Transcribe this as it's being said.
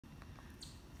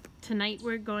Tonight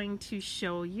we're going to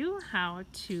show you how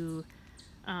to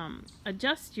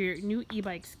adjust your new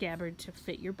EbikeScabbards to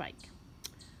fit your bike.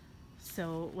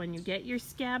 So when you get your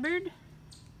scabbard,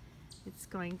 it's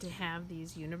going to have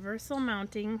these universal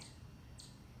mounting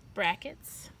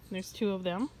brackets. There's 2 of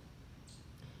them,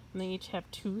 and they each have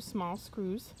 2 small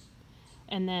screws,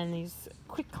 and then these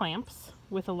quick clamps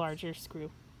with a larger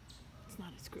screw. It's not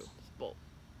a screw, it's a bolt.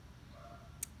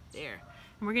 There.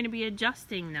 And we're going to be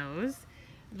adjusting those.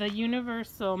 The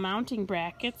universal mounting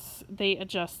brackets, they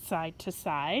adjust side to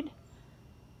side,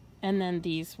 and then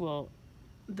these will,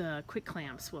 the quick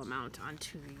clamps will mount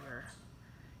onto your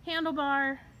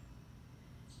handlebar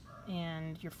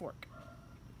and your fork.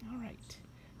 Alright,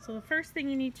 so the first thing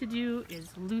you need to do is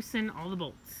loosen all the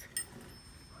bolts.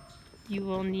 You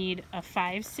will need a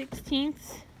 5/16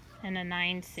 and a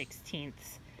 9/16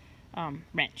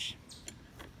 wrench.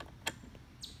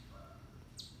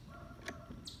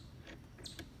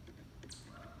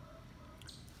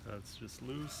 That's just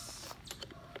loose.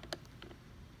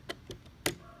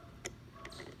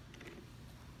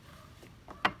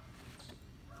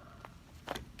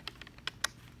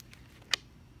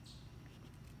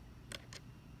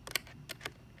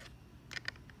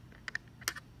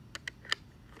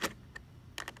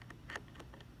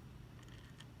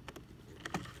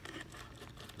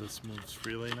 This moves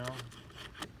freely now.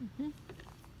 Mm-hmm.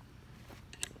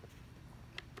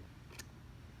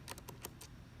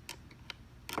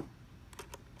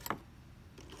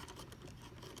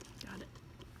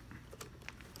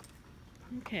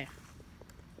 Okay.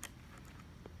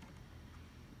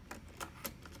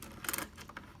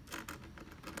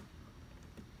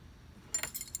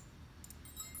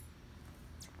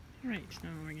 Alright, now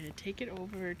we're going to take it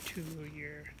over to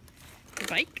your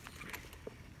bike.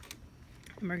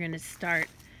 And we're going to start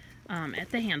at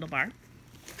the handlebar.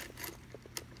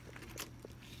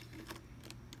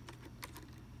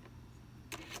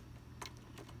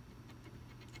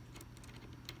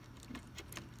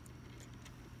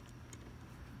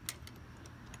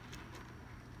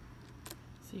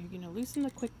 So you're going to loosen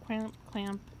the quick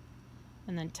clamp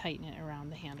and then tighten it around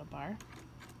the handlebar.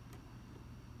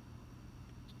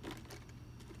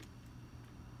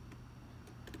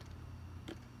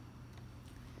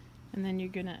 And then you're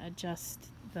going to adjust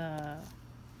the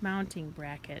mounting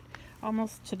bracket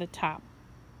almost to the top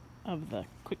of the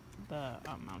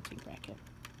mounting bracket.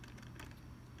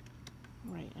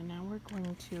 Right, and now we're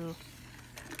going to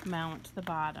mount the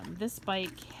bottom. This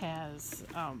bike has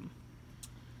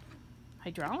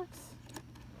hydraulics?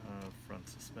 Front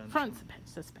suspension. Front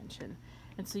suspension.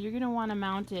 And so you're going to want to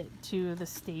mount it to the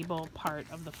stable part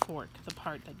of the fork, the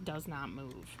part that does not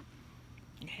move.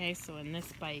 Okay, so in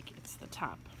this bike, it's the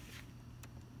top.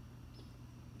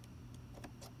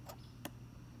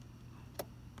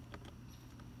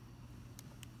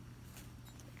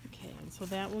 Okay, and so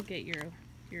that will get your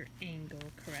angle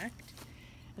correct.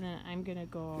 And then I'm going to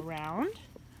go around.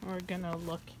 We're going to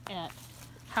look at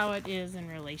how it is in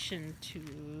relation to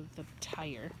the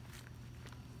tire.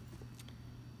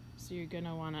 So you're going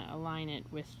to want to align it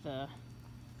with the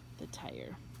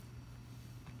tire.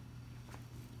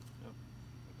 Yep.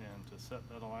 And to set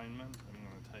that alignment, I'm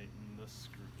going to tighten this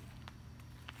screw.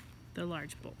 The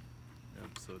large bolt.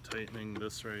 Yep, so tightening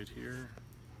this right here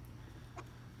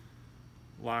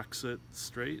locks it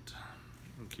straight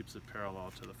and keeps it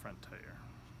parallel to the front tire.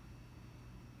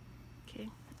 Okay,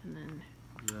 and then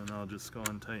I'll just go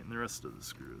and tighten the rest of the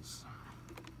screws.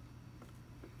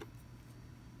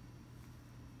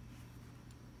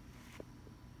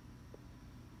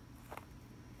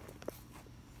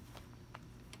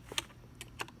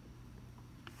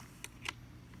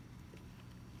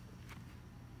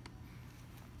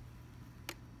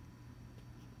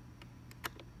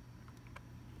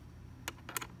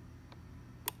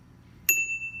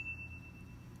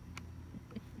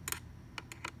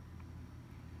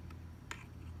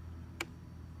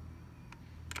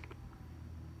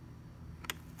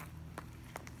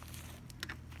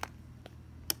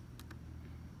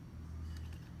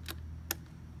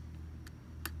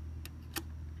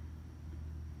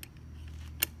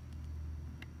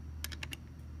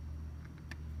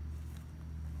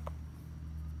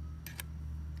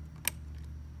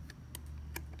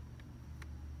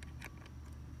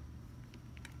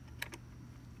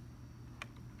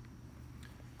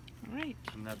 Right.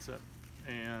 And that's it.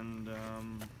 And a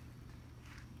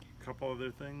couple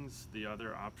other things. The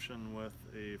other option with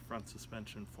a front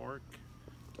suspension fork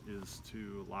is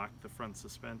to lock the front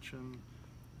suspension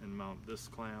and mount this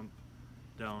clamp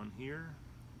down here.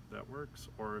 That works.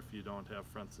 Or if you don't have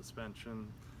front suspension,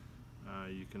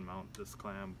 you can mount this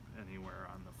clamp anywhere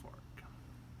on the fork.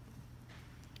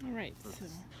 All right. So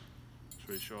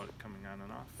we show it coming on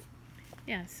and off.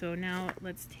 Yeah, so now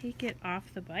let's take it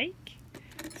off the bike.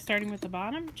 Starting with the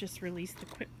bottom, just release the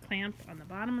quick clamp on the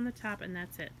bottom and the top, and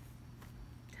that's it.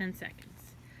 10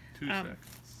 seconds. 2 seconds.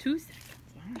 2 seconds,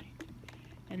 all right.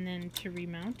 And then to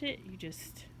remount it, you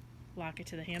just lock it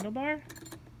to the handlebar,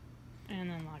 and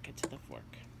then lock it to the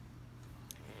fork.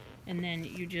 And then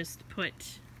you just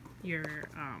put your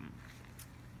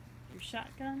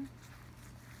shotgun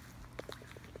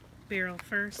barrel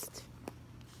first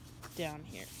down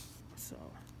here, so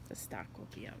the stock will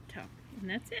be out top, and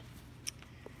that's it.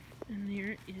 And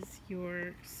there is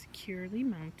your securely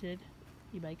mounted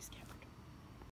EbikeScabbards.